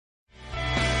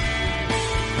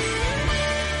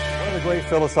great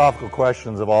philosophical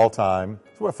questions of all time.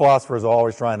 It's what philosophers are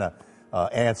always trying to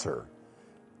answer.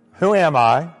 Who am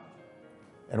I,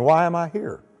 and why am I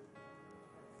here?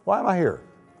 Why am I here?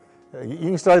 You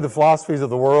can study the philosophies of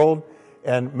the world,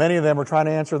 and many of them are trying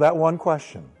to answer that one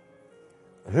question.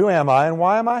 Who am I, and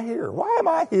why am I here? Why am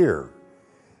I here?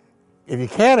 If you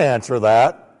can't answer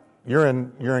that, you're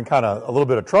in kind of a little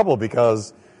bit of trouble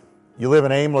because you live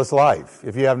an aimless life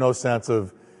if you have no sense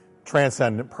of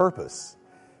transcendent purpose.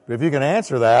 But if you can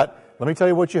answer that, let me tell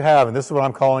you what you have, and this is what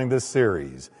I'm calling this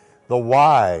series, the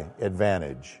why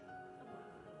advantage.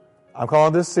 I'm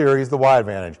calling this series the why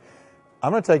advantage.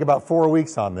 I'm going to take about 4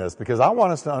 weeks on this because I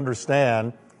want us to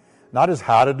understand not just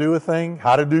how to do a thing,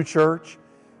 how to do church,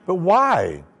 but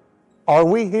why are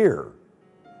we here?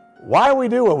 Why do we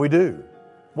do what we do?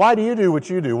 Why do you do what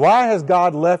you do? Why has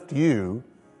God left you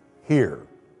here?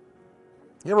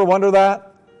 You ever wonder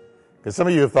that? Because some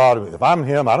of you have thought, if I'm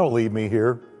him, I don't leave me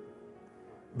here.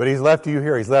 But he's left you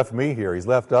here. He's left me here. He's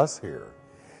left us here.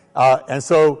 And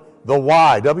so the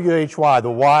why, W-H-Y, the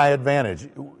why advantage.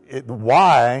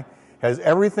 Why has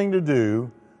everything to do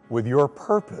with your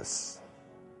purpose.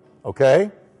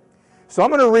 Okay? So I'm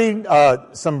going to read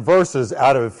some verses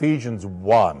out of Ephesians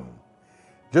 1.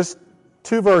 Just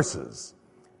 2 verses.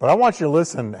 But I want you to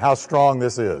listen how strong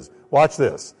this is. Watch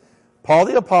this. Paul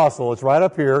the Apostle, it's right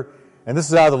up here, and this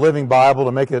is out of the Living Bible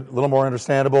to make it a little more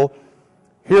understandable.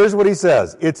 Here's what he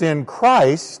says. It's in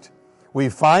Christ we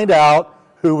find out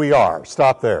who we are.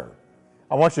 Stop there.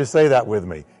 I want you to say that with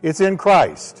me. It's in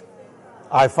Christ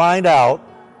I find out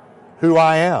who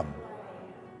I am.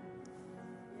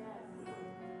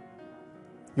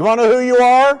 You want to know who you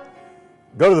are?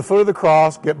 Go to the foot of the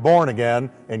cross, get born again,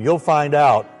 and you'll find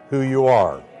out who you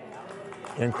are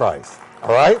in Christ.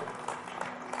 All right?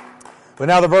 But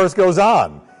now the verse goes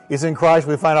on. It's in Christ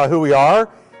we find out who we are.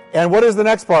 And what is the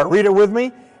next part? Read it with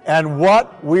me. And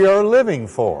what we are living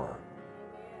for.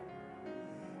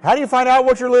 How do you find out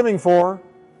what you're living for?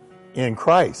 In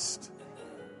Christ.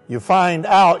 You find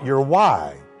out your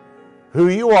why, who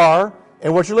you are,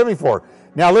 and what you're living for.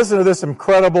 Now listen to this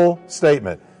incredible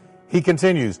statement. He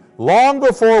continues, long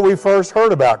before we first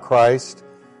heard about Christ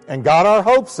and got our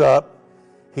hopes up,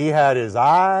 he had his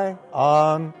eye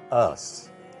on us.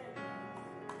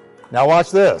 Now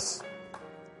watch this.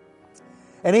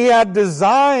 And he had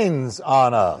designs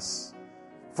on us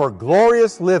for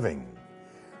glorious living.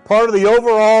 Part of the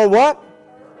overall what?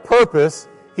 Purpose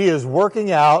he is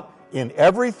working out in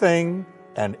everything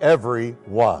and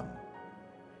everyone.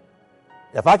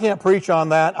 If I can't preach on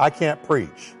that, I can't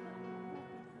preach.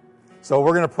 So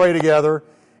we're going to pray together,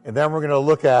 and then we're going to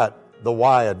look at the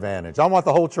why advantage. I want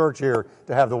the whole church here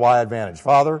to have the why advantage.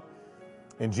 Father,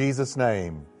 in Jesus'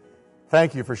 name,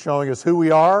 thank you for showing us who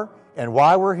we are and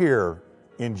why we're here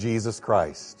in Jesus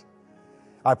Christ.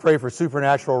 I pray for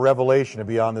supernatural revelation to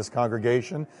be on this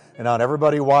congregation and on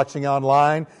everybody watching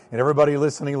online and everybody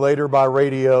listening later by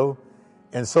radio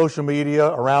and social media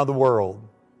around the world.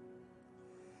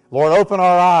 Lord, open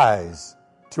our eyes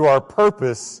to our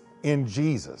purpose in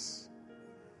Jesus.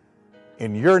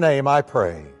 In your name I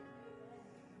pray.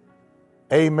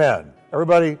 Amen.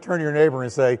 Everybody turn to your neighbor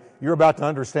and say, you're about to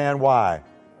understand why.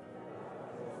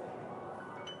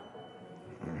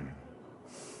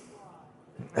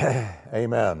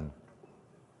 Amen.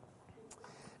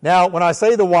 Now, when I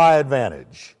say the why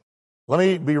advantage, let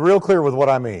me be real clear with what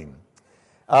I mean.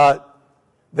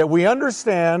 That we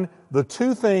understand the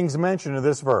 2 things mentioned in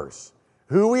this verse.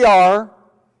 Who we are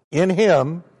in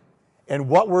Him and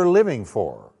what we're living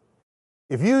for.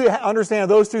 If you understand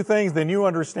those 2 things, then you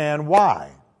understand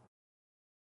why.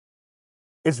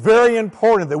 It's very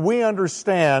important that we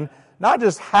understand not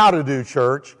just how to do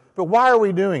church, but why are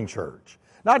we doing church?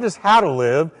 Not just how to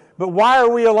live, but why are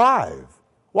we alive?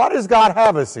 Why does God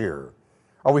have us here?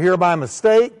 Are we here by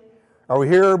mistake? Are we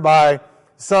here by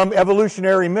some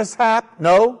evolutionary mishap?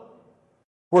 No.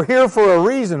 We're here for a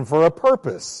reason, for a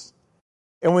purpose.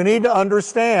 And we need to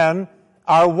understand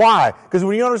our why. Because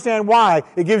when you understand why,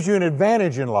 it gives you an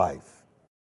advantage in life.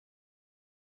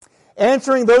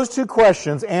 Answering those 2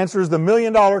 questions answers the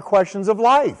million-dollar questions of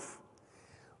life.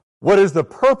 What is the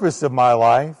purpose of my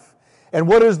life? And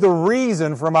what is the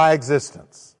reason for my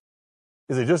existence?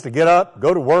 Is it just to get up,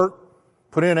 go to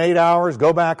work, put in 8 hours,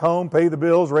 go back home, pay the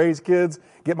bills, raise kids,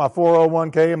 get my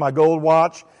 401k and my gold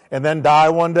watch, and then die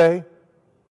one day?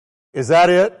 Is that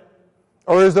it?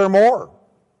 Or is there more?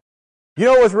 You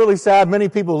know what's really sad? Many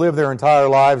people live their entire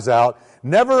lives out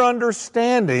never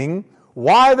understanding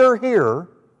why they're here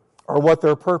or what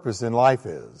their purpose in life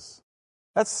is.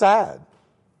 That's sad.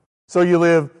 So you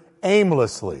live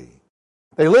aimlessly.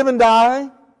 They live and die.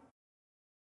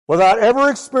 without ever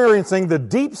experiencing the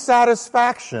deep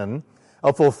satisfaction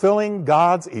of fulfilling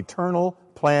God's eternal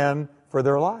plan for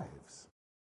their lives.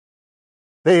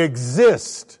 They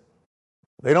exist.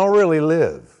 They don't really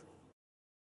live.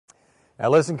 Now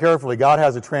listen carefully. God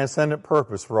has a transcendent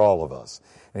purpose for all of us.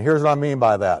 And here's what I mean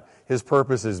by that. His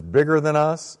purpose is bigger than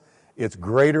us. It's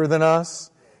greater than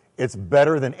us. It's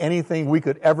better than anything we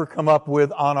could ever come up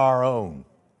with on our own.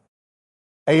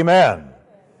 Amen.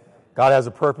 God has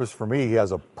a purpose for me. He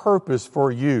has a purpose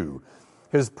for you.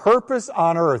 His purpose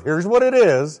on earth, here's what it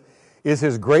is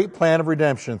His great plan of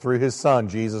redemption through His Son,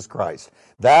 Jesus Christ.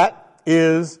 That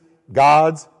is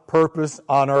God's purpose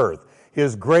on earth.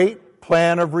 His great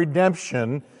plan of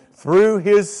redemption through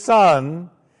His Son,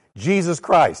 Jesus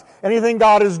Christ. Anything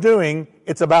God is doing,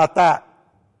 it's about that.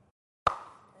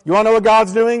 You want to know what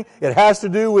God's doing? It has to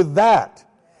do with that.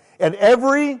 And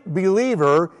every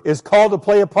believer is called to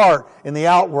play a part in the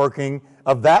outworking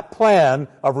of that plan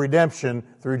of redemption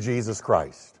through Jesus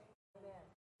Christ.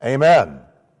 Amen.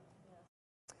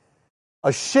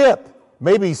 A ship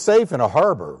may be safe in a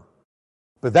harbor,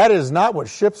 but that is not what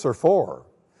ships are for.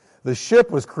 The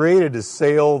ship was created to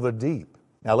sail the deep.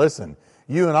 Now listen,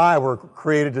 you and I were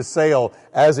created to sail,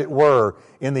 as it were,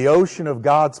 in the ocean of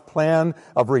God's plan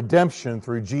of redemption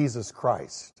through Jesus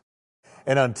Christ.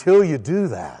 And until you do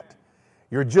that,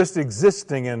 you're just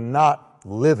existing and not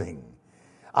living.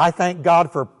 I thank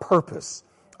God for purpose.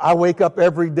 I wake up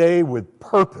every day with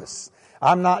purpose.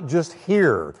 I'm not just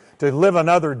here to live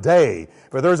another day,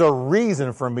 but there's a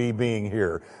reason for me being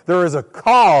here. There is a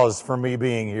cause for me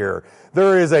being here.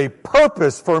 There is a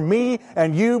purpose for me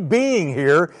and you being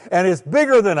here, and it's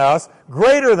bigger than us,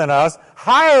 greater than us,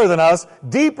 higher than us,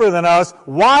 deeper than us,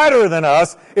 wider than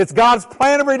us. It's God's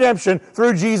plan of redemption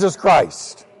through Jesus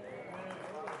Christ.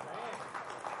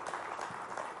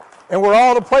 And we're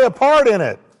all to play a part in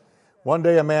it. One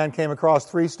day a man came across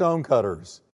 3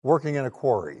 stonecutters working in a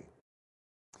quarry.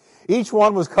 Each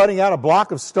one was cutting out a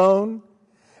block of stone,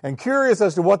 and curious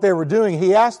as to what they were doing,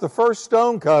 he asked the first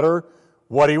stonecutter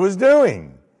what he was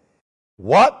doing.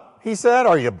 "What?" he said.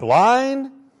 "Are you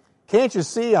blind? Can't you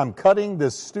see I'm cutting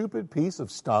this stupid piece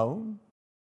of stone?"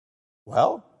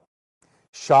 Well,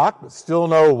 shocked but still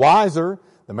no wiser,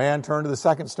 the man turned to the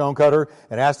second stonecutter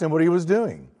and asked him what he was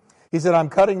doing. He said, "I'm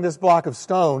cutting this block of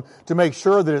stone to make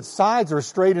sure that its sides are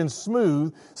straight and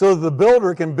smooth so that the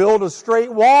builder can build a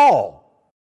straight wall."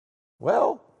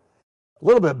 Well, a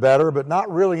little bit better, but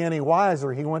not really any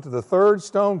wiser, he went to the third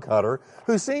stonecutter,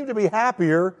 who seemed to be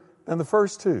happier than the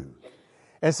first two,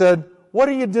 and said, "What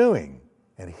are you doing?"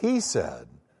 And he said,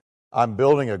 "I'm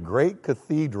building a great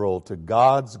cathedral to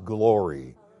God's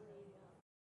glory."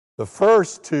 The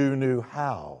first two knew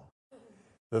how.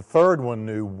 The third one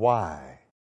knew why.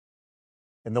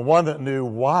 And the one that knew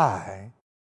why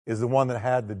is the one that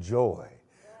had the joy.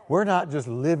 We're not just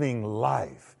living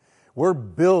life. We're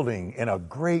building in a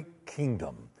great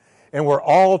kingdom. And we're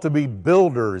all to be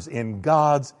builders in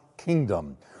God's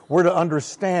kingdom. We're to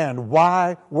understand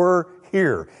why we're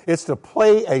here. It's to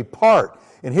play a part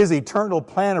in His eternal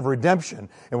plan of redemption.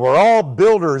 And we're all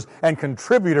builders and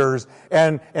contributors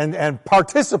and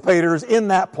participators in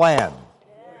that plan.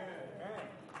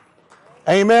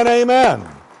 Amen, amen.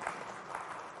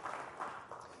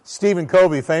 Stephen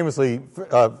Covey famously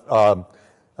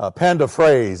penned a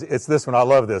phrase. It's this one. I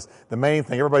love this. The main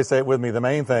thing, everybody say it with me, the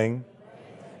main thing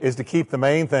is to keep the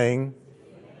main thing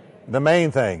the main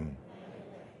thing.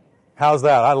 How's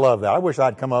that? I love that. I wish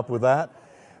I'd come up with that.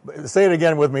 Say it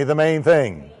again with me. The main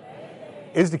thing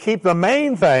is to keep the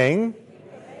main thing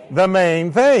the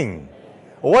main thing.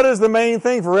 What is the main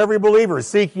thing for every believer?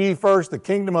 Seek ye first the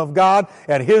kingdom of God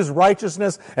and His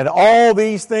righteousness, and all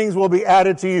these things will be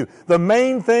added to you. The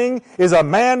main thing is a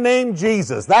man named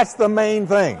Jesus. That's the main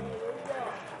thing.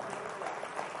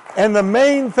 And the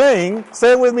main thing,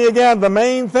 say it with me again, the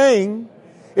main thing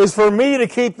is for me to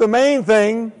keep the main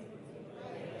thing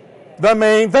the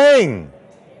main thing.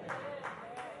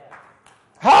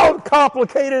 How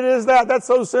complicated is that? That's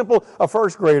so simple, a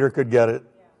first grader could get it.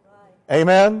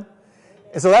 Amen?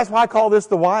 And so that's why I call this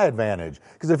the why advantage.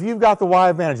 Because if you've got the why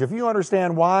advantage, if you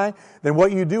understand why, then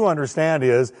what you do understand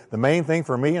is the main thing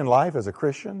for me in life as a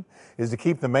Christian is to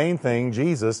keep the main thing,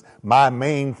 Jesus, my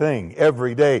main thing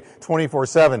every day,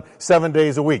 24/7, 7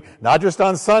 days a week. Not just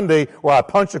on Sunday where I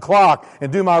punch a clock and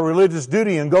do my religious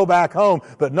duty and go back home.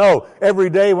 But no, every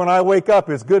day when I wake up,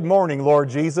 it's good morning, Lord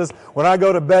Jesus. When I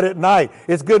go to bed at night,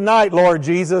 it's good night, Lord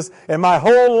Jesus. And my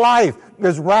whole life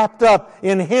is wrapped up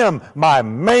in Him, my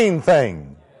main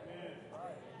thing.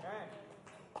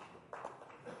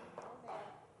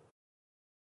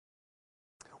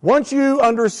 Once you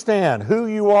understand who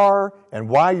you are and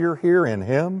why you're here in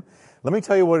Him, Let me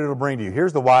tell you what it'll bring to you.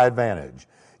 Here's the why advantage.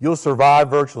 You'll survive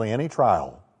virtually any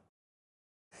trial.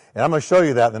 And I'm going to show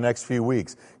you that in the next few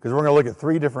weeks, because we're going to look at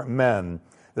 3 different men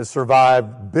that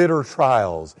survived bitter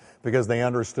trials because they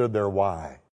understood their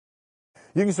why.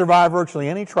 You can survive virtually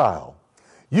any trial.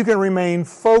 You can remain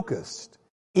focused,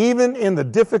 even in the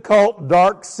difficult,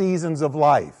 dark seasons of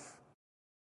life.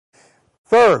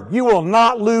 Third, you will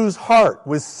not lose heart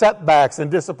with setbacks and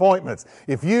disappointments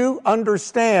if you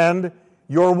understand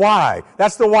your why.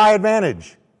 That's the why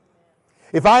advantage.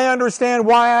 If I understand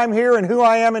why I'm here and who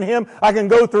I am in Him, I can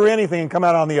go through anything and come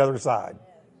out on the other side.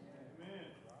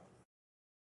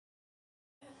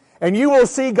 And you will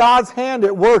see God's hand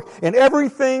at work in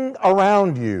everything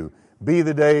around you, be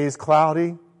the days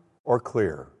cloudy or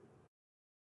clear.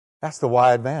 That's the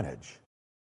why advantage.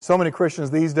 So many Christians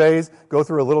these days go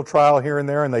through a little trial here and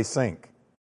there and they sink.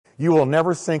 You will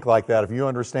never sink like that if you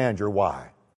understand your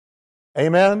why.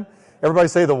 Amen? Everybody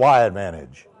say the why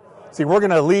advantage. See, we're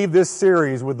going to leave this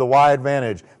series with the why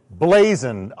advantage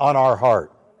blazoned on our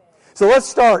heart. So let's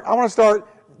start. I want to start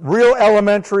real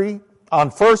elementary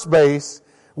on first base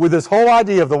with this whole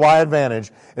idea of the why advantage.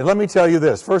 And let me tell you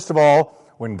this. First of all,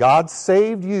 when God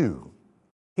saved you,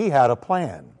 He had a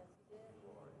plan.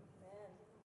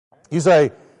 You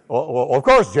say, well, of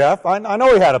course, Jeff, I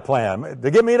know He had a plan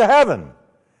to get me to heaven.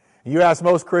 You ask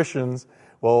most Christians,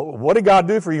 well, what did God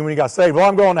do for you when you got saved? Well,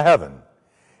 I'm going to heaven.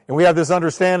 And we have this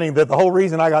understanding that the whole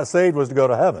reason I got saved was to go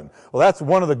to heaven. Well, that's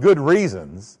one of the good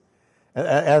reasons.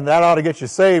 And that ought to get you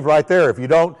saved right there. If you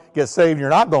don't get saved, you're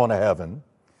not going to heaven.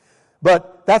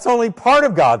 But that's only part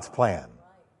of God's plan.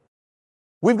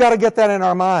 We've got to get that in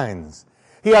our minds.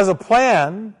 He has a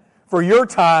plan for your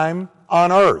time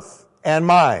on earth and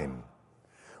mine.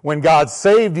 When God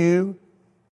saved you,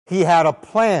 He had a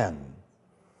plan.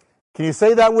 Can you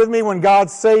say that with me? When God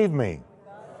saved me,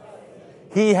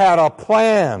 He had a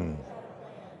plan.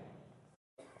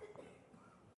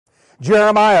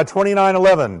 Jeremiah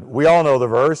 29:11. We all know the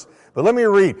verse, but let me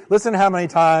read. Listen how many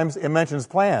times it mentions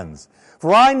plans.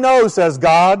 For I know, says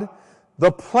God,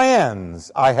 the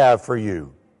plans I have for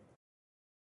you.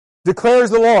 Declares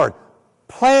the Lord,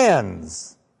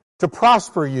 plans to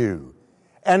prosper you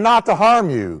and not to harm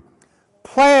you.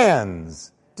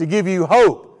 Plans to give you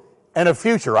hope and a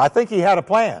future. I think He had a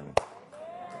plan.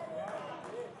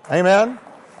 Amen?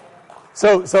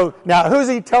 So now who's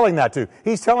He telling that to?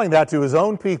 He's telling that to His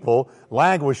own people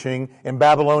languishing in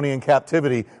Babylonian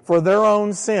captivity for their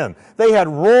own sin. They had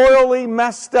royally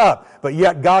messed up, but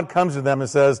yet God comes to them and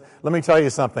says, let me tell you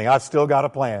something, I've still got a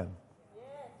plan.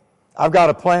 I've got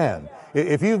a plan.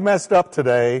 If you've messed up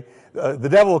today, the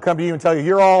devil will come to you and tell you,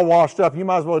 you're all washed up. You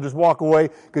might as well just walk away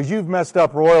because you've messed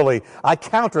up royally. I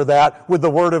counter that with the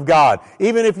Word of God.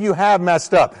 Even if you have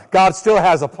messed up, God still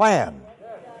has a plan.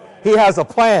 He has a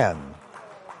plan.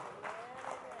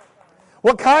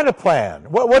 What kind of plan?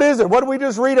 What is it? What did we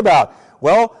just read about?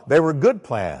 Well, they were good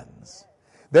plans.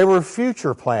 They were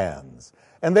future plans.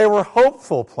 And they were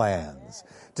hopeful plans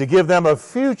to give them a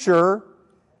future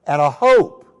and a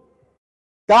hope.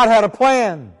 God had a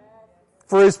plan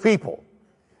for His people.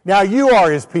 Now you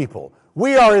are His people.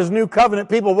 We are His new covenant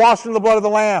people, washed in the blood of the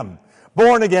Lamb,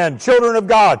 born again, children of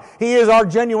God. He is our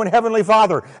genuine Heavenly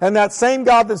Father. And that same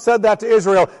God that said that to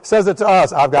Israel says it to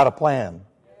us. I've got a plan.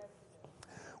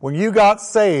 When you got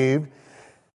saved,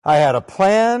 I had a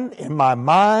plan in my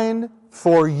mind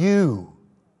for you.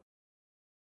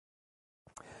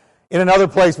 In another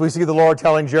place, we see the Lord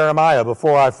telling Jeremiah,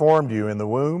 before I formed you in the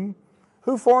womb.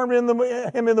 Who formed him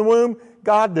in the womb?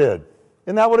 God did.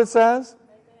 Isn't that what it says?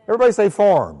 Everybody say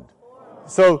formed.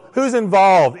 So who's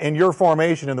involved in your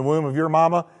formation in the womb of your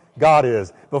mama? God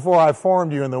is. Before I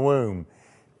formed you in the womb.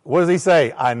 What does He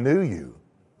say? I knew you.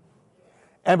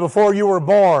 And before you were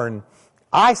born,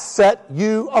 I set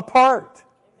you apart.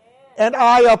 And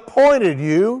I appointed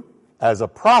you as a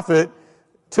prophet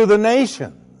to the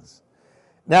nations.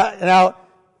 Now,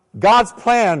 God's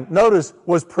plan, notice,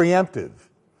 was preemptive.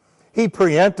 He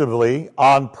preemptively,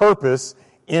 on purpose,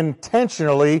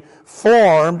 intentionally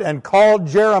formed and called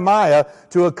Jeremiah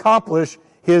to accomplish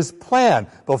His plan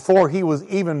before he was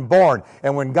even born.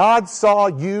 And when God saw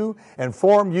you and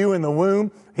formed you in the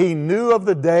womb, He knew of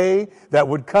the day that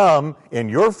would come in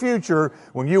your future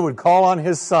when you would call on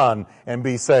His Son and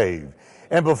be saved.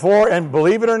 And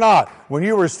believe it or not, when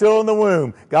you were still in the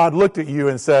womb, God looked at you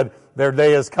and said, their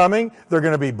day is coming, they're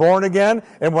going to be born again,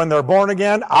 and when they're born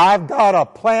again, I've got a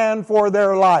plan for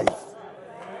their life.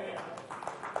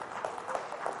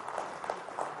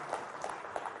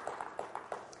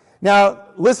 Now,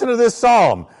 listen to this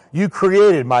psalm. You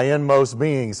created my inmost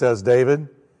being, says David.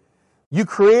 You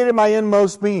created my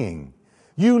inmost being.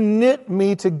 You knit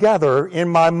me together in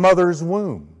my mother's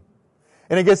womb.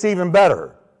 And it gets even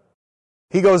better.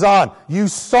 He goes on, you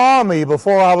saw me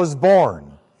before I was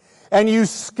born. And you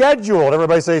scheduled,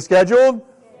 everybody say scheduled?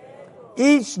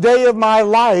 Each day of my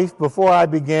life before I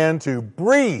began to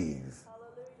breathe.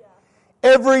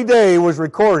 Every day was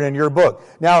recorded in your book.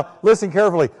 Now, listen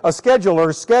carefully. A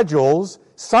scheduler schedules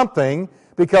something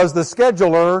because the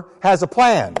scheduler has a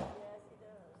plan.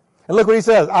 And look what he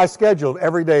says. I scheduled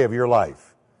every day of your life.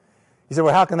 He said,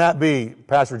 well, how can that be,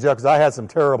 Pastor Jeff? Because I had some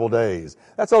terrible days.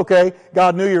 That's okay.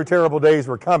 God knew your terrible days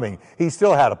were coming. He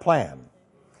still had a plan.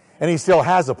 And He still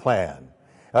has a plan.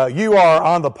 You are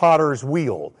on the potter's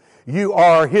wheel. You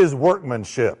are His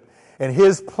workmanship. And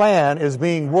His plan is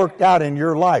being worked out in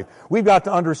your life. We've got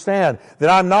to understand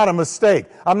that I'm not a mistake.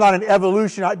 I'm not an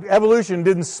evolution. Evolution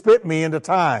didn't spit me into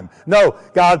time. No,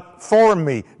 God formed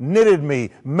me, knitted me,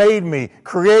 made me,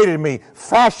 created me,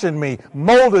 fashioned me,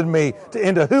 molded me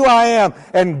into who I am.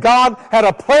 And God had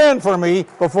a plan for me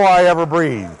before I ever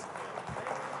breathed.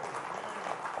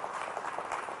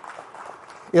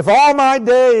 If all my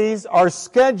days are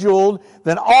scheduled,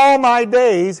 then all my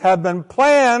days have been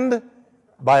planned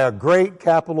by a great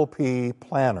capital P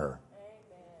planner.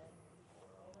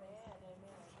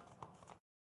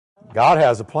 God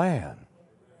has a plan.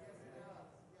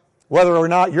 Whether or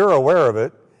not you're aware of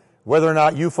it, whether or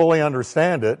not you fully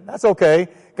understand it, that's okay.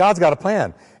 God's got a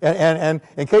plan. And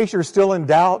in case you're still in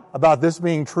doubt about this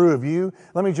being true of you,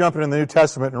 let me jump into the New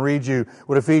Testament and read you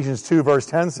what Ephesians 2 verse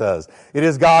 10 says. It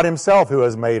is God Himself who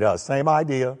has made us. Same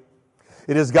idea.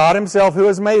 It is God Himself who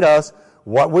has made us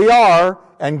what we are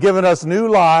and given us new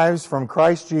lives from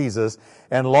Christ Jesus.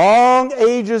 And long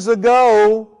ages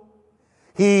ago,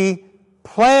 He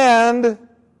planned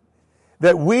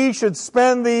that we should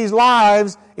spend these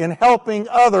lives in helping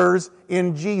others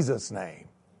in Jesus' name.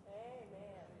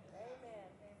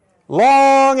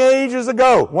 Long ages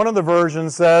ago. One of the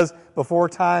versions says, before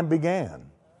time began.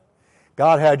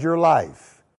 God had your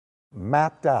life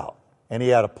mapped out, and He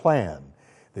had a plan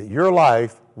that your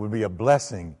life would be a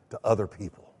blessing to other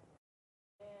people.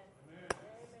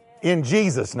 In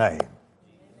Jesus' name.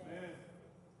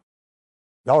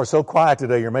 Y'all are so quiet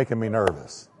today, you're making me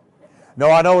nervous. No,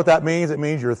 I know what that means. It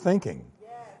means you're thinking.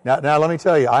 Now let me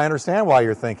tell you, I understand why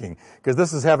you're thinking, because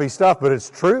this is heavy stuff, but it's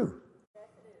true.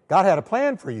 God had a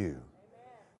plan for you.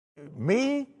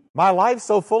 Me, my life's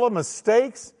so full of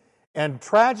mistakes and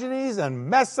tragedies and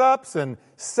mess-ups and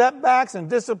setbacks and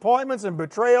disappointments and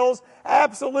betrayals.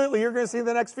 Absolutely, you're going to see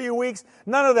the next few weeks,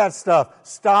 none of that stuff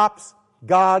stops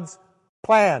God's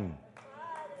plan.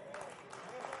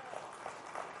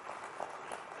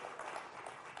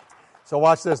 So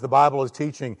watch this. The Bible is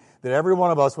teaching that every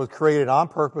one of us was created on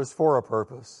purpose for a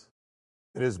purpose.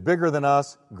 It is bigger than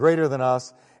us, greater than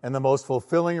us, and the most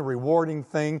fulfilling and rewarding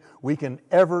thing we can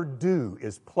ever do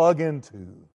is plug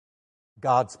into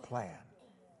God's plan.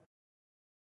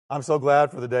 I'm so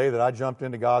glad for the day that I jumped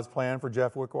into God's plan for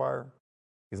Jeff Wickwire,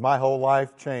 because my whole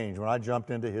life changed when I jumped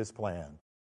into His plan.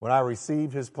 When I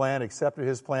received His plan, accepted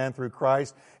His plan through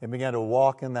Christ, and began to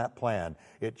walk in that plan,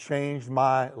 it changed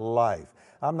my life.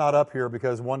 I'm not up here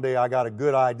because one day I got a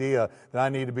good idea that I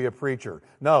need to be a preacher.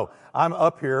 No, I'm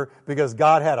up here because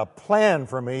God had a plan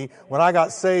for me when I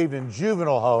got saved in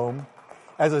juvenile home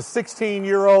as a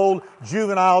 16-year-old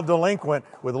juvenile delinquent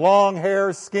with long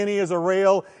hair, skinny as a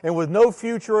rail, and with no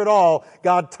future at all.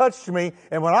 God touched me,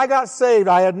 and when I got saved,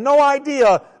 I had no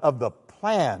idea of the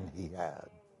plan He had.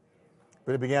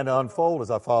 But it began to unfold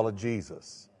as I followed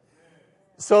Jesus.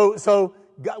 So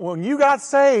when you got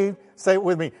saved, say it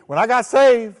with me, when I got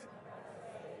saved,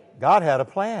 God had a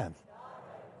plan.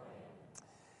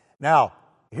 Now,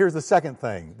 here's the second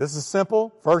thing. This is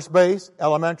simple, first base,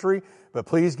 elementary, but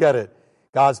please get it.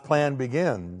 God's plan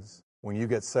begins when you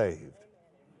get saved.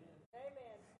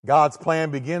 God's plan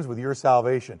begins with your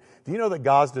salvation. Do you know that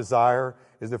God's desire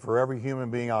is that for every human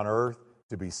being on earth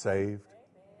to be saved?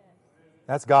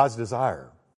 That's God's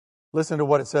desire. Listen to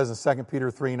what it says in 2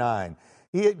 Peter 3:9.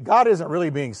 God isn't really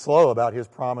being slow about His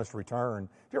promised return.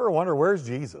 Do you ever wonder, where's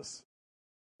Jesus?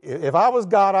 If I was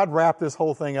God, I'd wrap this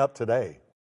whole thing up today.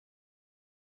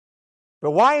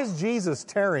 But why is Jesus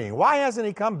tarrying? Why hasn't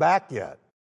He come back yet?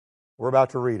 We're about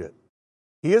to read it.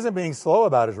 He isn't being slow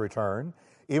about His return,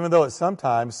 even though it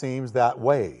sometimes seems that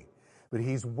way. But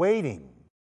He's waiting.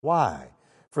 Why?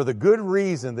 For the good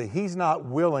reason that He's not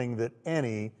willing that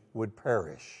any would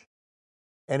perish.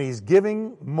 And He's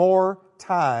giving more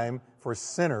time for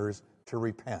sinners to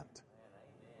repent.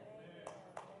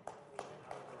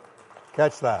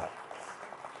 Catch that.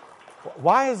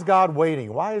 Why is God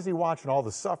waiting? Why is he watching all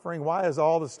the suffering? Why is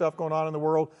all the stuff going on in the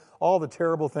world, all the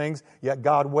terrible things, yet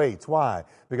God waits? Why?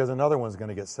 Because another one's going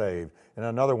to get saved, and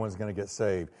another one's going to get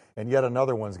saved, and yet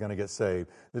another one's going to get saved.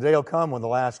 The day will come when the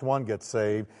last one gets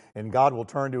saved, and God will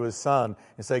turn to his son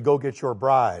and say, go get your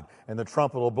bride, and the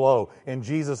trumpet will blow, and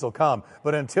Jesus will come.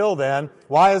 But until then,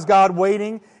 why is God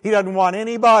waiting? He doesn't want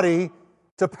anybody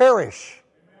to perish.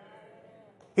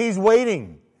 He's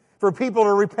waiting for people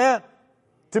to repent,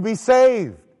 to be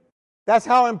saved. That's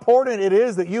how important it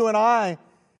is that you and I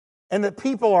and that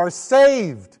people are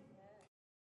saved.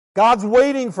 God's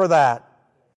waiting for that.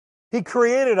 He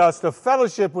created us to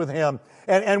fellowship with him.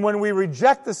 And when we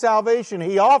reject the salvation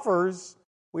he offers,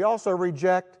 we also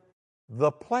reject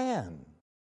the plan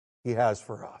he has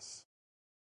for us.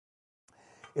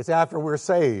 It's after we're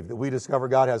saved that we discover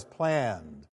God has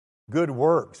planned good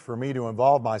works for me to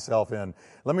involve myself in.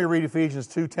 Let me read Ephesians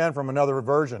 2:10 from another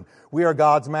version. We are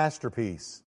God's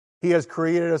masterpiece. He has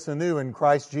created us anew in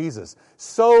Christ Jesus,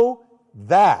 so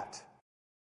that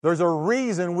there's a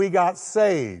reason we got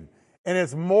saved, and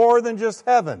it's more than just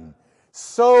heaven,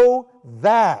 so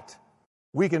that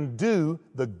we can do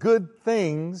the good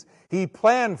things he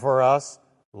planned for us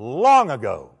long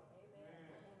ago.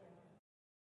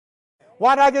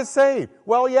 Why did I get saved?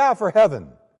 Well, yeah, for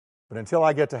heaven. But until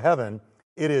I get to heaven,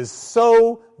 it is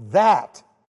so that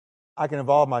I can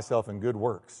involve myself in good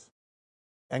works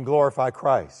and glorify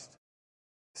Christ.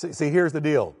 See, here's the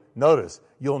deal. Notice,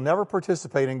 you'll never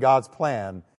participate in God's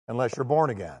plan unless you're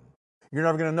born again. You're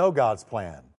never going to know God's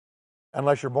plan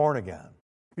unless you're born again.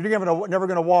 You're never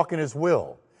going to walk in his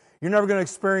will. You're never going to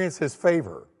experience his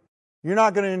favor. You're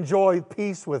not going to enjoy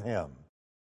peace with him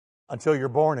until you're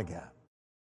born again.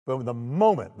 But the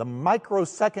moment, the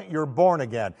microsecond you're born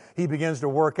again, he begins to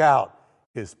work out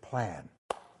his plan.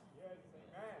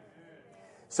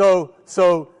 So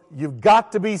you've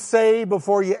got to be saved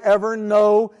before you ever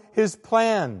know his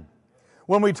plan.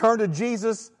 When we turn to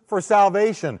Jesus for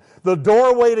salvation, the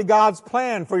doorway to God's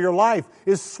plan for your life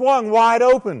is swung wide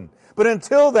open. But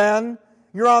until then,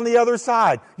 you're on the other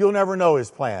side. You'll never know his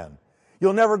plan.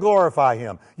 You'll never glorify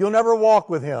him. You'll never walk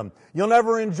with him. You'll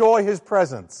never enjoy his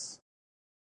presence.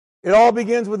 It all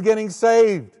begins with getting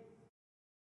saved.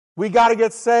 We got to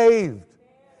get saved.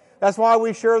 That's why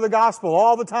we share the gospel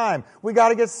all the time. We got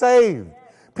to get saved.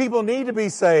 People need to be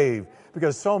saved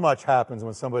because so much happens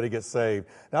when somebody gets saved.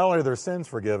 Not only are their sins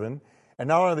forgiven, and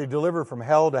not only are they delivered from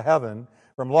hell to heaven,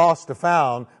 from lost to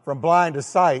found, from blind to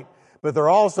sight, but they're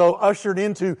also ushered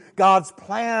into God's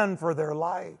plan for their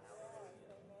life.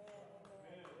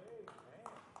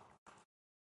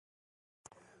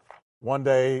 One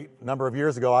day, a number of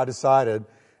years ago, I decided,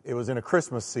 it was in a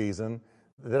Christmas season,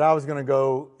 that I was going to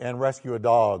go and rescue a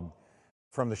dog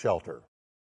from the shelter.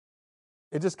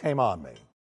 It just came on me.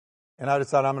 And I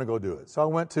decided I'm going to go do it. So I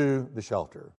went to the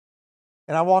shelter.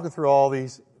 And I'm walking through all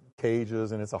these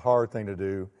cages, and it's a hard thing to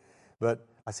do. But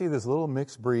I see this little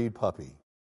mixed breed puppy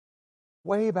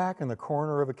way back in the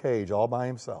corner of a cage all by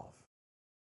himself.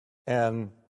 And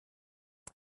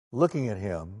looking at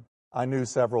him, I knew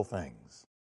several things.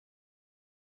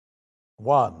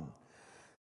 One,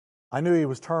 I knew he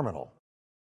was terminal.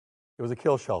 It was a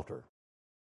kill shelter.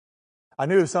 I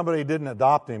knew if somebody didn't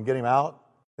adopt him, get him out,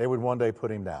 they would one day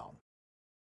put him down.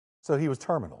 So he was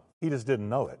terminal. He just didn't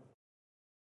know it.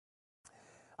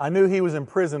 I knew he was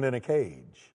imprisoned in a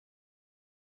cage.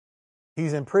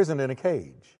 He's imprisoned in a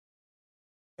cage.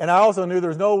 And I also knew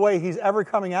there's no way he's ever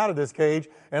coming out of this cage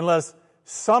unless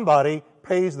somebody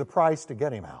pays the price to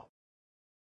get him out.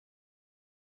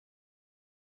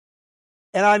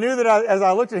 And I knew that as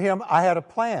I looked at him, I had a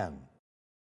plan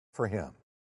for him.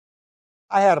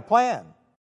 I had a plan.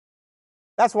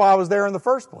 That's why I was there in the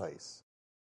first place.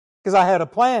 Because I had a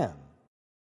plan.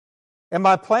 And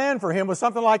my plan for him was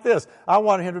something like this. I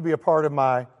wanted him to be a part of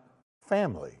my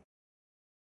family.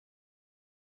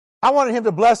 I wanted him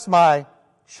to bless my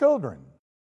children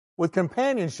with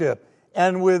companionship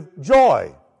and with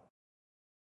joy.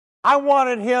 I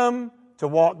wanted him to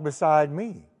walk beside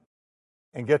me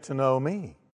and get to know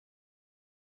me.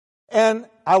 And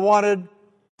I wanted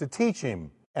to teach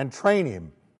him and train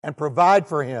him and provide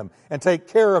for him and take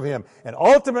care of him. And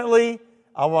ultimately,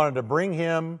 I wanted to bring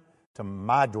him to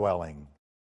my dwelling.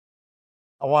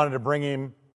 I wanted to bring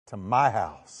him to my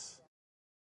house.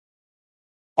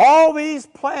 All these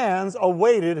plans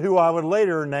awaited who I would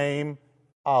later name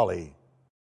Ollie.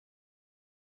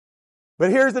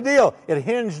 But here's the deal. It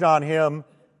hinged on him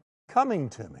coming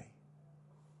to me.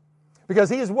 Because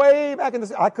he is way back in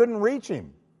the... I couldn't reach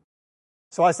him.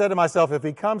 So I said to myself, if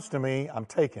he comes to me, I'm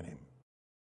taking him.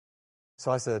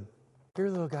 So I said, here,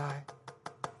 little guy.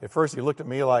 At first he looked at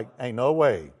me like, ain't no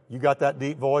way You got that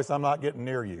deep voice, I'm not getting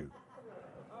near you.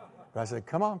 But I said,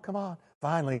 come on, come on.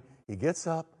 Finally, he gets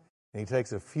up and he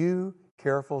takes a few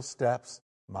careful steps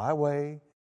my way,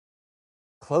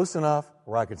 close enough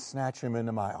where I could snatch him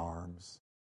into my arms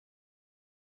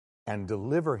and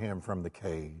deliver him from the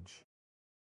cage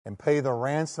and pay the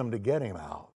ransom to get him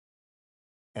out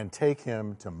and take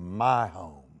him to my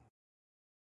home.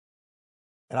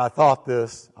 And I thought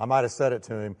this, I might have said it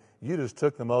to him, you just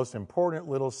took the most important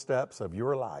little steps of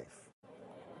your life.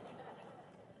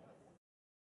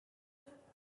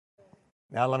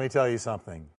 Now let me tell you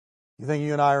something. You think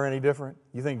you and I are any different?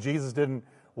 You think Jesus didn't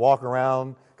walk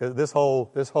around? Because this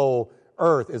whole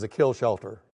earth is a kill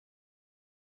shelter.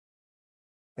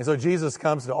 And so Jesus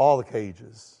comes to all the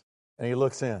cages and he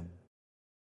looks in.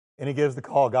 And he gives the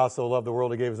call, God so loved the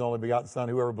world, he gave his only begotten Son.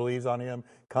 Whoever believes on him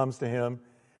comes to him,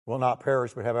 will not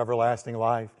perish but have everlasting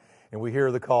life. And we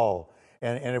hear the call.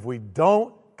 And if we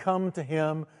don't come to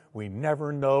him, we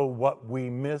never know what we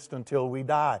missed until we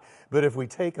die. But if we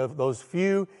take those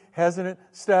few hesitant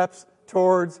steps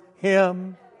towards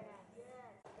him,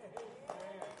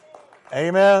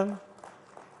 amen,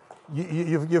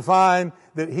 you find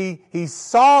that he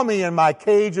saw me in my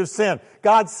cage of sin.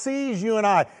 God sees you and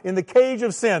I in the cage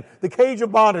of sin, the cage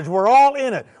of bondage. We're all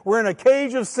in it. We're in a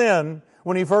cage of sin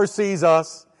when he first sees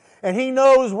us. And he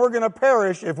knows we're going to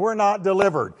perish if we're not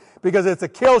delivered because it's a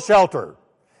kill shelter.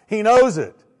 He knows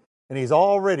it. And he's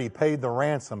already paid the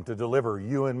ransom to deliver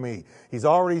you and me. He's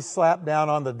already slapped down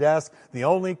on the desk the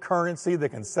only currency that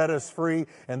can set us free,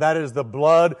 and that is the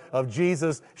blood of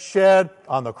Jesus shed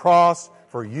on the cross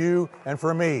for you and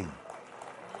for me.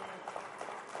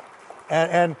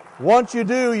 And once you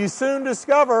do, you soon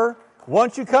discover,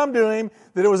 once you come to him,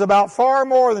 that it was about far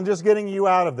more than just getting you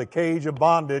out of the cage of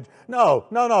bondage. No.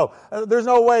 There's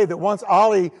no way that once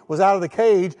Ollie was out of the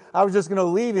cage, I was just going to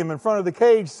leave him in front of the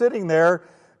cage sitting there,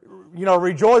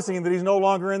 rejoicing that he's no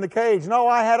longer in the cage. No,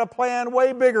 I had a plan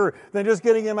way bigger than just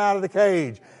getting him out of the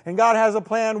cage. And God has a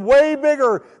plan way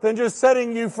bigger than just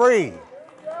setting you free.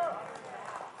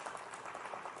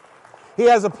 He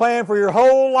has a plan for your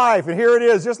whole life. And here it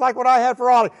is, just like what I had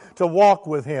for Ollie, to walk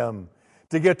with him,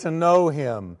 to get to know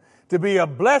him, to be a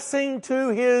blessing to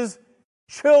his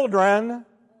children,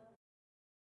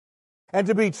 and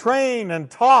to be trained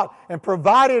and taught and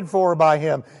provided for by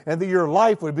him, and that your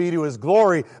life would be to his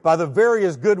glory by the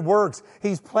various good works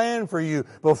he's planned for you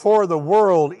before the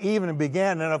world even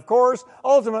began. And of course,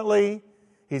 ultimately,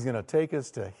 he's going to take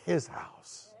us to his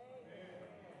house.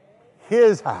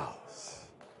 His house.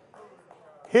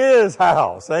 His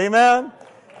house. Amen?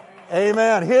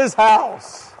 Amen. His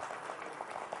house.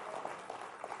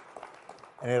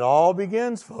 And it all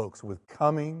begins, folks, with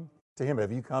coming to him.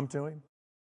 Have you come to him?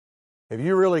 Have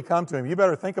you really come to him? You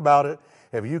better think about it.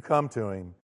 Have you come to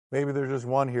him? Maybe there's just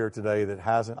one here today that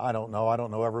hasn't. I don't know. I don't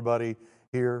know everybody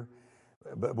here.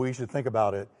 But we should think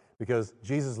about it because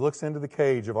Jesus looks into the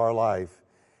cage of our life.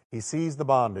 He sees the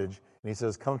bondage and he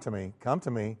says, come to me,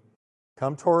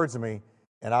 come towards me,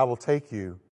 and I will take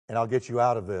you and I'll get you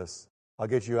out of this. I'll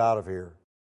get you out of here.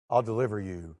 I'll deliver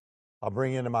you. I'll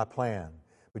bring you into my plan.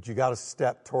 But you got to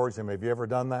step towards him. Have you ever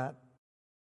done that?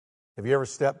 Have you ever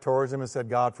stepped towards him and said,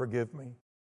 God, forgive me?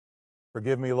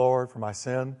 Forgive me, Lord, for my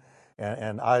sin.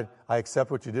 And I accept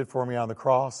what you did for me on the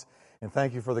cross. And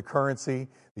thank you for the currency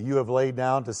that you have laid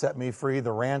down to set me free,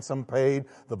 the ransom paid,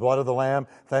 the blood of the Lamb.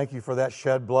 Thank you for that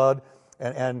shed blood.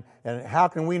 And how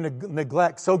can we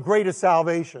neglect so great a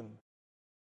salvation?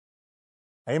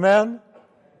 Amen?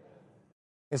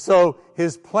 And so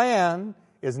his plan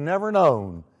is never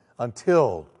known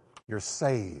until you're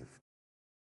saved.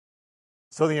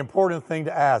 So the important thing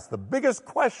to ask, the biggest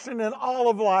question in all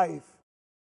of life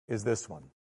is this one.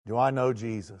 Do I know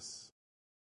Jesus?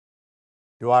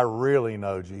 Do I really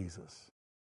know Jesus?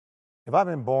 Have I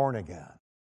been born again?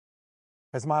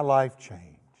 Has my life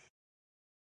changed?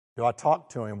 Do I talk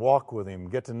to him, walk with him,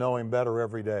 get to know him better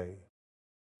every day?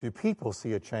 Do people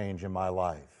see a change in my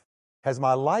life? Has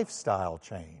my lifestyle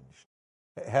changed?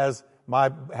 Have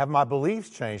my beliefs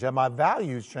changed? Have my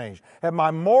values changed? Have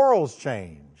my morals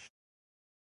changed?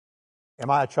 Am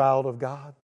I a child of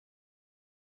God?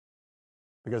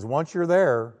 Because once you're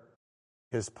there,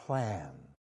 his plan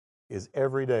is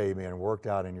every day being worked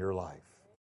out in your life.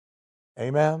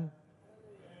 Amen?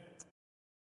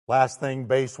 Last thing,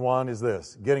 base one, is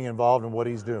this: getting involved in what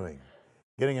he's doing.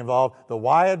 Getting involved. The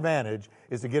why advantage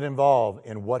is to get involved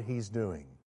in what he's doing.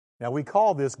 Now, we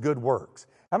call this good works.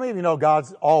 How many of you know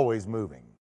God's always moving?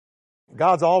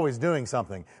 God's always doing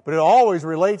something, but it always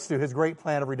relates to His great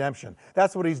plan of redemption.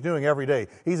 That's what He's doing every day.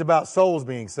 He's about souls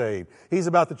being saved. He's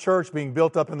about the church being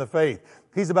built up in the faith.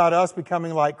 He's about us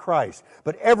becoming like Christ.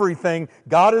 But everything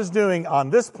God is doing on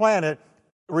this planet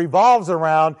revolves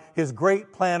around His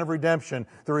great plan of redemption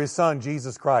through His Son,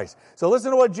 Jesus Christ. So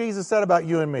listen to what Jesus said about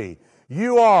you and me.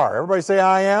 You are, everybody say,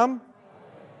 I am,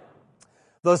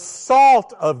 the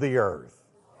salt of the earth.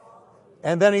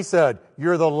 And then He said,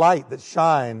 you're the light that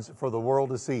shines for the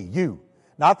world to see. You.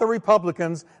 Not the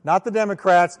Republicans, not the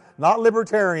Democrats, not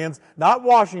libertarians, not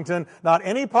Washington, not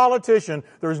any politician.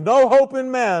 There's no hope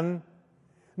in men.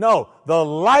 No, the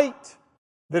light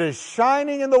that is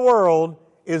shining in the world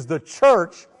is the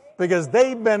church, because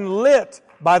they've been lit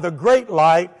by the great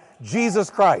light, Jesus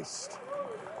Christ.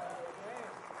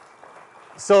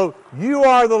 So you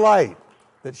are the light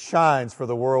that shines for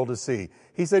the world to see.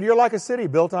 He said, you're like a city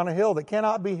built on a hill that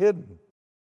cannot be hidden.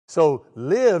 So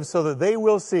live so that they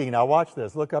will see. Now watch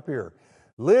this. Look up here.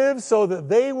 Live so that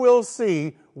they will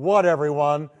see what,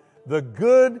 everyone? The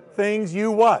good things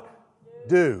you what?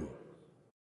 Do.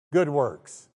 Good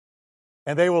works.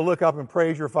 And they will look up and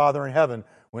praise your Father in heaven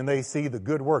when they see the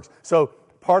good works. So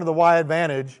part of the why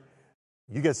advantage,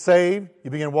 you get saved, you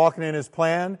begin walking in His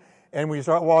plan, and when you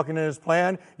start walking in His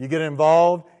plan, you get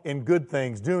involved in good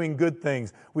things, doing good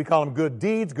things. We call them good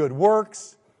deeds, good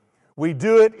works. We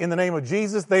do it in the name of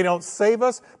Jesus. They don't save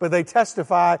us, but they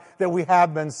testify that we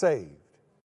have been saved.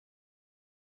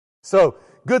 So,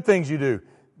 good things you do.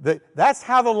 That's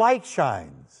how the light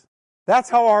shines. That's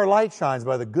how our light shines,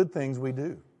 by the good things we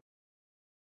do.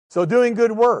 So, doing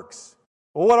good works.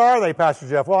 Well, what are they, Pastor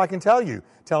Jeff? Well, I can tell you.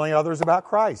 Telling others about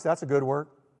Christ. That's a good work.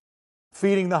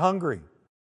 Feeding the hungry.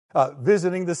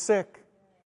 Visiting the sick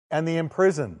and the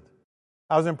imprisoned.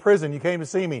 I was in prison. You came to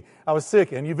see me. I was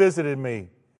sick and you visited me.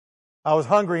 I was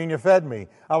hungry and you fed me.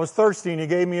 I was thirsty and you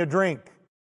gave me a drink.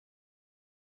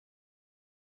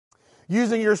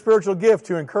 Using your spiritual gift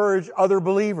to encourage other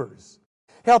believers.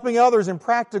 Helping others in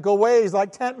practical ways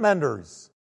like tent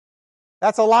menders.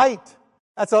 That's a light.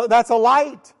 That's a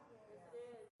light.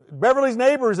 Beverly's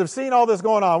neighbors have seen all this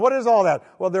going on. What is all that?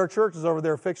 Well, their church is over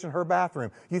there fixing her bathroom.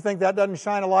 You think that doesn't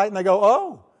shine a light? And they go,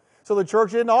 oh, so the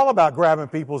church isn't all about grabbing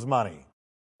people's money.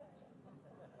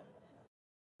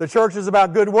 The church is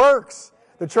about good works.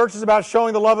 The church is about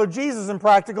showing the love of Jesus in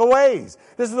practical ways.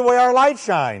 This is the way our light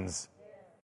shines.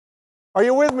 Are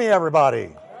you with me,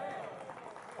 everybody?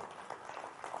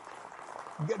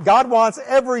 God wants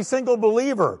every single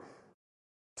believer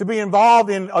to be involved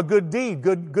in a good deed,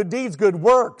 good deeds, good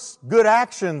works, good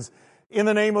actions in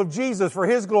the name of Jesus for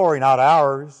His glory, not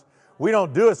ours. We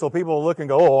don't do it so people will look and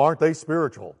go, oh, aren't they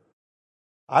spiritual?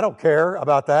 I don't care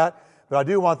about that, but I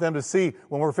do want them to see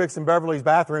when we're fixing Beverly's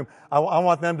bathroom, I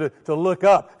want them to look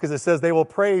up, because it says they will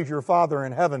praise your Father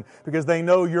in heaven, because they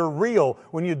know you're real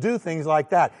when you do things like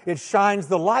that. It shines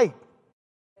the light.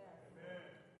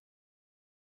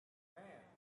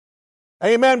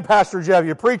 Amen, Pastor Jeff.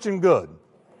 You're preaching good.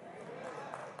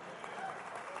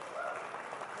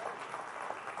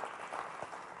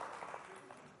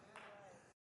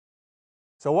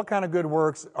 So what kind of good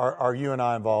works are you and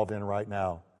I involved in right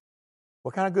now?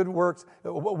 What kind of good works?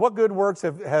 What good works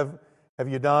have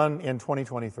you done in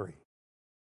 2023?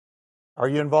 Are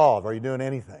you involved? Are you doing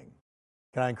anything?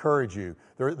 Can I encourage you?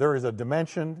 There is a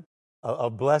dimension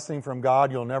of blessing from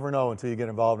God you'll never know until you get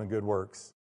involved in good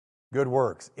works. Good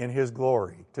works in His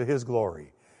glory, to His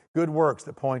glory. Good works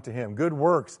that point to Him. Good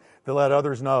works that let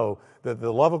others know that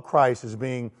the love of Christ is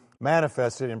being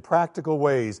manifested in practical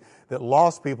ways that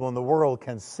lost people in the world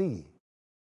can see.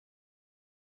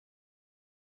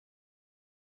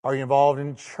 Are you involved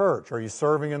in church? Are you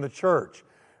serving in the church?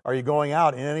 Are you going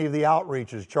out in any of the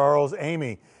outreaches, Charles,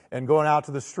 Amy, and going out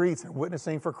to the streets and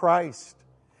witnessing for Christ?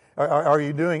 Are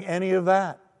you doing any of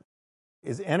that?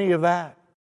 Is any of that?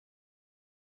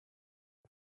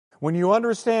 When you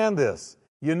understand this,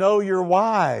 you know your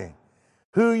why,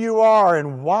 who you are,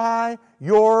 and why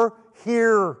you're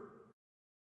here.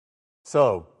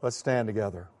 So, let's stand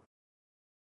together.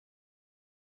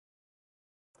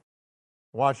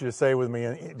 I want you to say with me,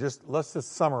 and let's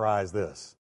just summarize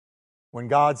this. When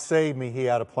God saved me, He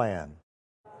had a plan.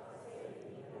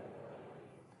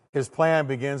 His plan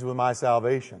begins with my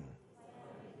salvation.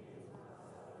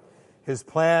 His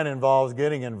plan involves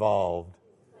getting involved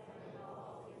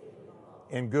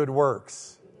in good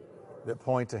works that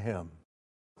point to Him.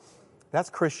 That's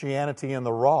Christianity in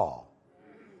the raw.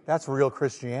 That's real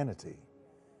Christianity.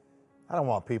 I don't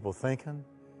want people thinking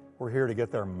we're here to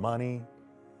get their money.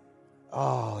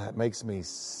 Oh, that makes me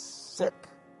sick.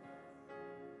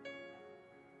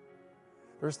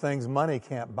 There's things money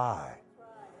can't buy.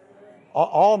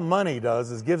 All money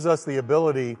does is gives us the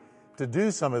ability to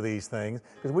do some of these things,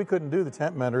 because we couldn't do the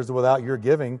tent mentors without your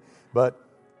giving. But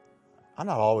I'm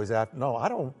not always after, no,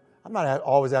 I'm not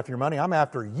always after your money. I'm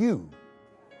after you.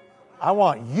 I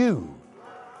want you.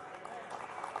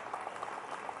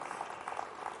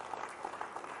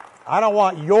 I don't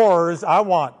want yours. I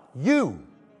want you.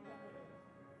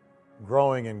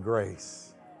 Growing in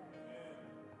grace.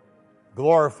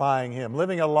 Glorifying Him.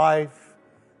 Living a life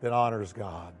that honors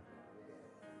God.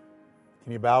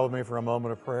 Can you bow with me for a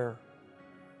moment of prayer?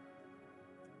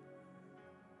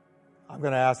 I'm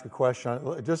going to ask a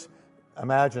question. Just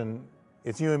imagine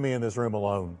it's you and me in this room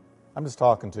alone. I'm just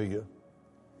talking to you.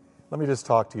 Let me just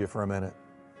talk to you for a minute.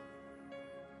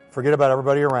 Forget about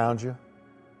everybody around you.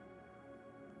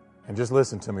 And just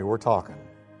listen to me. We're talking.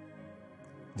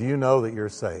 Do you know that you're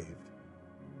saved?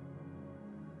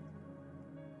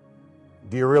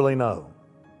 Do you really know?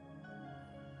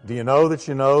 Do you know that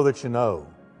you know that you know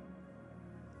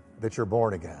that you're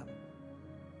born again?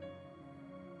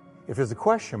 If there's a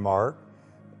question mark,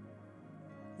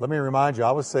 let me remind you,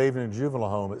 I was saved in a juvenile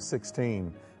home at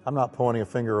 16. I'm not pointing a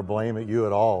finger of blame at you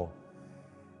at all.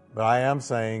 But I am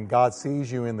saying God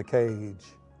sees you in the cage,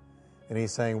 and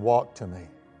He's saying, walk to me.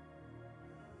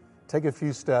 Take a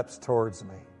few steps towards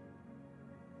me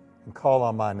and call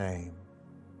on my name,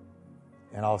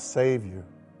 and I'll save you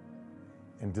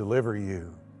and deliver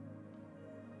you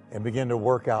and begin to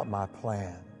work out my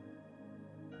plan.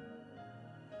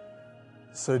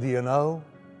 So do you know?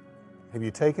 Have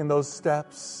you taken those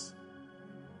steps?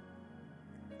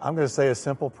 I'm going to say a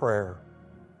simple prayer.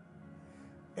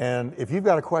 And if you've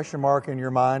got a question mark in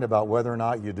your mind about whether or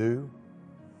not you do,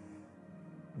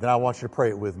 then I want you to pray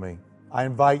it with me. I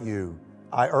invite you,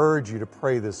 I urge you to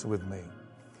pray this with me.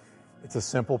 It's a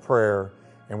simple prayer,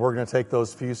 and we're going to take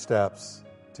those few steps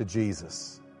to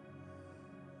Jesus.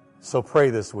 So pray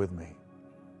this with me.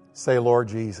 Say, Lord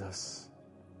Jesus,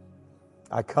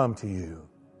 I come to you.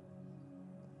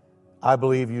 I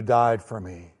believe you died for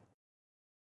me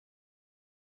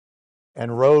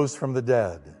and rose from the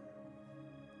dead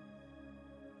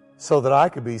so that I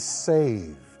could be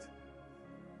saved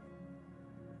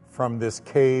from this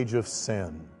cage of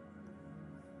sin.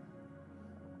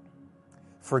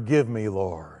 Forgive me,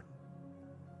 Lord,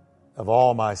 of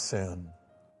all my sin.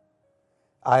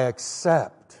 I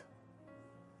accept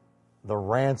the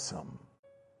ransom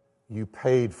you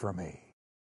paid for me,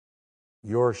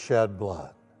 your shed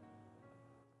blood.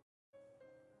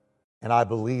 And I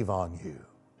believe on you.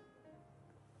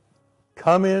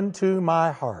 Come into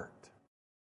my heart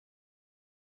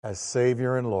as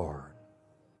Savior and Lord.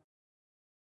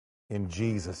 In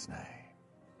Jesus' name.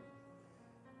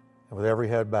 And with every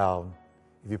head bowed,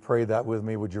 if you prayed that with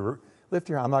me, would you lift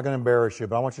your hand? I'm not going to embarrass you,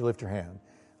 but I want you to lift your hand.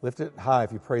 Lift it high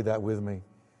if you prayed that with me.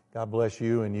 God bless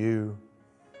you and you.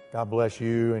 God bless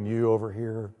you and you over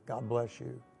here. God bless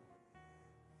you.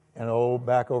 And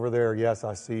back over there, yes,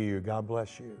 I see you. God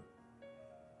bless you.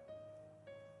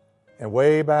 And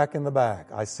way back in the back,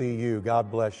 I see you.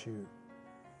 God bless you.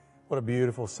 What a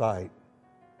beautiful sight.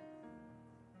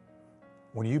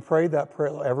 When you prayed that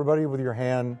prayer, everybody with your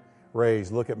hand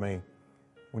raised, look at me.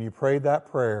 When you prayed that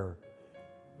prayer,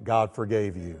 God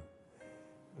forgave you.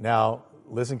 Now,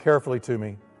 listen carefully to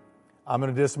me. I'm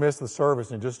going to dismiss the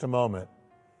service in just a moment,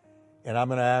 and I'm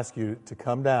going to ask you to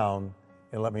come down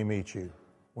and let me meet you.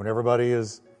 When everybody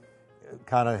is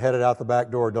kind of headed out the back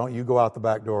door, don't you go out the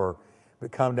back door,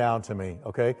 but come down to me,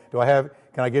 okay? Can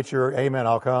I get your amen?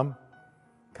 I'll come.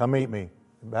 Come meet me.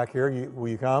 Back here, will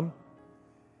you come?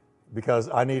 Because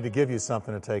I need to give you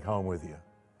something to take home with you.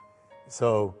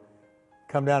 So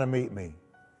come down and meet me.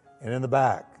 And in the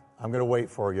back, I'm going to wait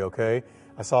for you, okay?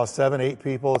 I saw 7, 8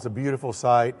 people. It's a beautiful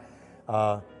sight.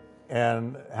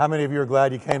 And how many of you are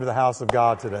glad you came to the house of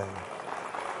God today?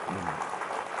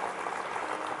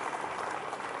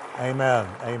 Amen.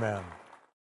 Amen.